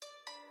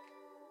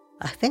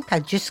I think I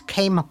just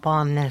came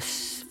upon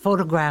this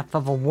photograph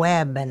of a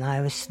web, and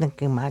I was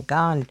thinking, my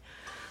God,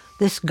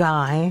 this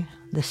guy,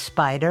 the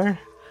spider,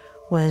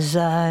 was,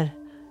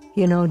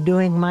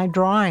 doing my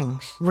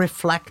drawings,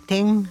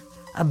 reflecting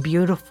a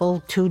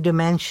beautiful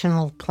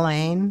two-dimensional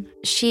plane.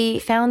 She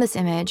found this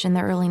image in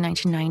the early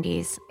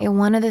 1990s, and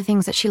one of the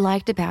things that she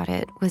liked about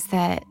it was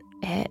that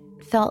it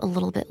felt a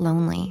little bit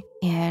lonely,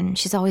 and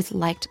she's always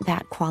liked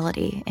that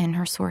quality in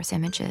her source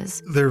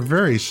images. They're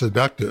very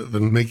seductive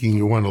and making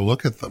you want to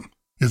look at them.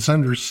 It's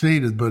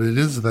understated, but it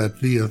is that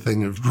Via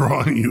thing of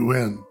drawing you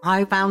in.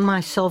 I found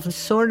myself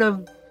sort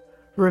of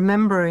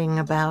remembering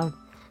about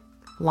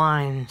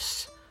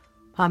lines.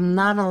 I'm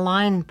not a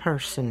line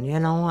person,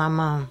 I'm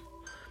a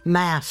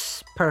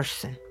mass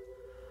person.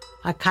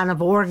 I kind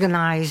of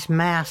organize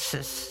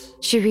masses.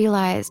 She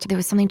realized there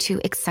was something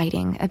too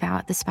exciting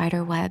about the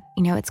spider web.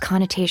 Its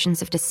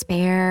connotations of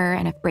despair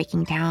and of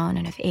breaking down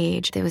and of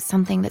age. There was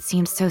something that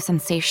seemed so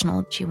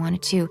sensational. She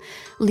wanted to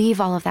leave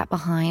all of that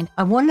behind.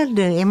 I wanted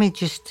the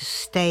images to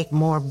stay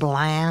more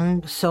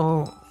bland,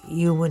 so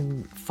you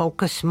would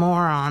focus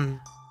more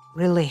on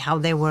really how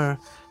they were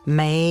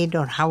made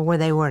or how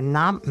they were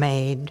not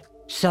made.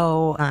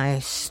 So I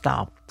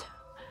stopped,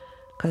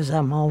 because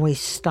I'm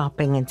always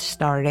stopping and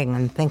starting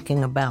and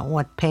thinking about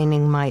what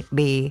painting might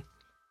be.